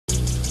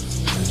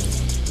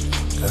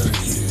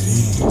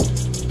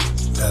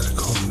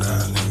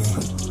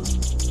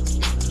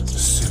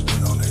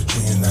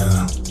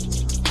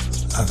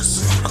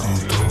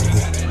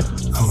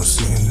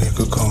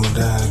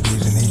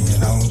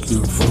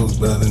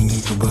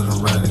nigga, but I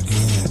ride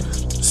again.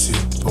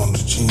 Sip on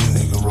the gin,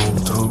 nigga, roll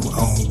through.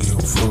 I don't give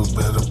a fuck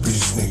about a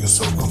bitch, nigga,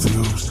 so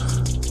confused.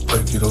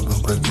 Break it up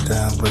and break it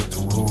down, break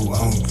the rule. I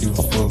don't give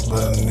a fuck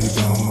about a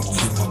nigga, I'ma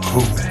keep my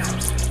cool.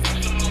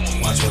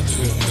 Watch out to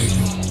the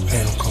nigga,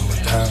 ain't no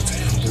coming down till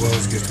them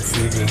boys get the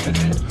figure.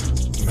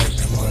 Make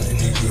that money,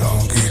 nigga, I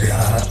don't get it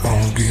hot, I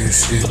don't give a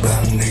shit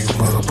about a nigga,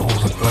 but I pull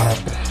the clock.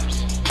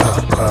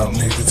 Pop, pop,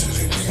 nigga, till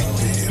they get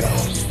red. I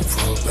don't give a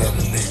fuck about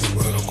a nigga,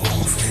 but I'm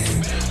gon'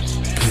 feed.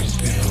 Pimp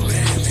in the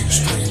red, nigga,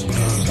 straight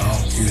blood. I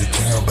don't give a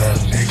damn about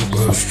a nigga,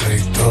 but a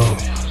straight thug.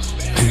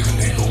 Leave a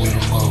nigga with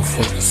a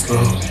motherfucking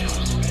slug.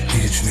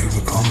 Bitch,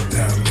 nigga, coming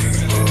down,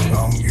 nigga, love. I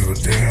don't give a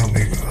damn,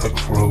 nigga, I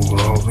can roll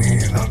all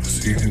in. I can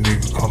see the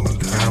nigga coming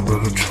down, but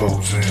I'm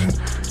chosen.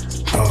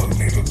 Dog,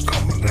 nigga,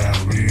 coming down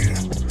real.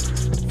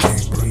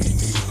 Can't breathe,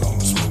 nigga,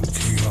 gonna smoke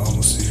key.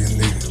 I'ma see a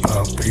nigga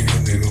pop pill,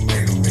 nigga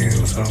made a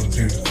meal. Some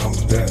nigga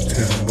coming down,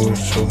 tell them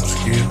boys show my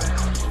skill.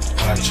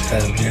 Watch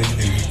out,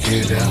 nigga,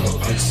 get out.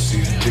 I can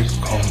see the nigga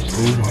come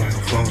through, I'm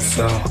from the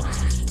south.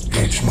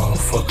 Bitch,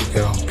 motherfucker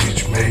got a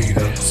bitch made.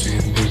 I can see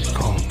a nigga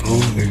come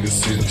through, nigga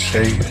sit in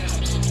shade.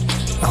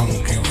 I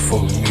don't give a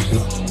fuck, nigga.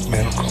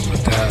 Man, I'm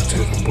coming down,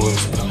 tell them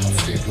boys about my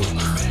figure.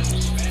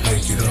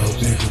 Make it up,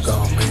 nigga,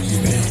 gon' make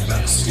it in. I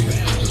can see a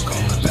nigga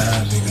coming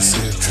down, nigga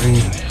said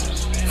dream.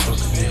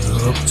 Fuck a nigga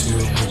up till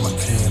with my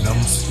can.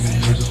 I'ma see a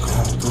nigga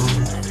come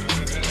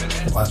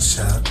through. Watch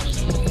out,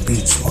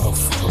 bitch,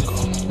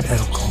 motherfucker. Man,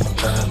 I'm coming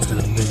down till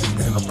the nigga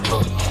been a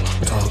plug.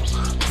 Talk,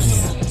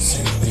 yeah,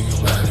 see a nigga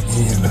ride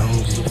again. I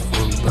don't give a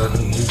fuck about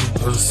a nigga,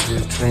 but I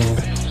said dream.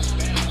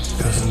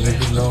 Cause a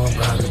nigga know I'm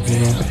ride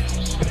again.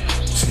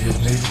 See a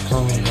nigga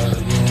coming out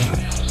again.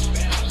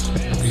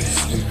 Bitch,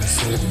 nigga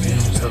said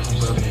again. Talking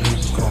about a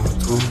nigga coming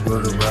through,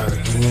 but I ride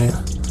again.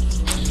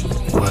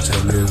 Watch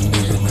that little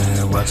nigga,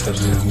 man. Watch that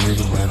little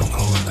nigga, man. I'm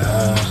coming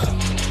down.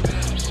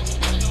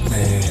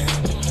 Man,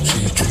 she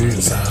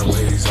tripping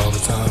sideways all the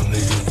time.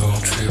 Niggas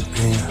gon' trip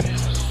in.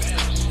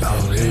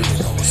 Already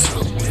know what's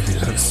up with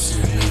it. I can see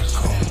a nigga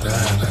come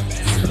down. I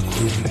can get it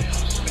quick.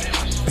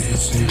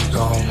 Bitch, nigga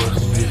gone with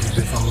a nigga.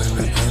 If I'm in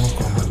the game, I'm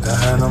coming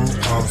down. I'm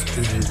gon'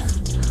 spit it.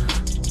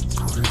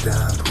 Put it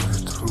down, put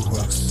it through.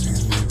 I can see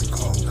a nigga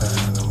come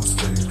down, I'ma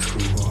stay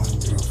true. I don't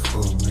give a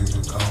fuck, nigga,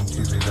 gon'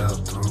 get it out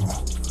through.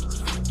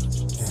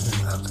 In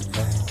and out the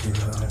game,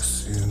 here I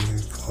see a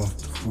nigga come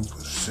through,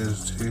 but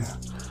shit's here.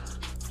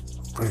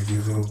 Break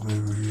it up,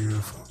 nigga,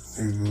 yeah, fuck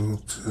a nigga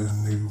up to a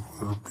nigga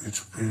with a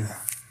bitch beer.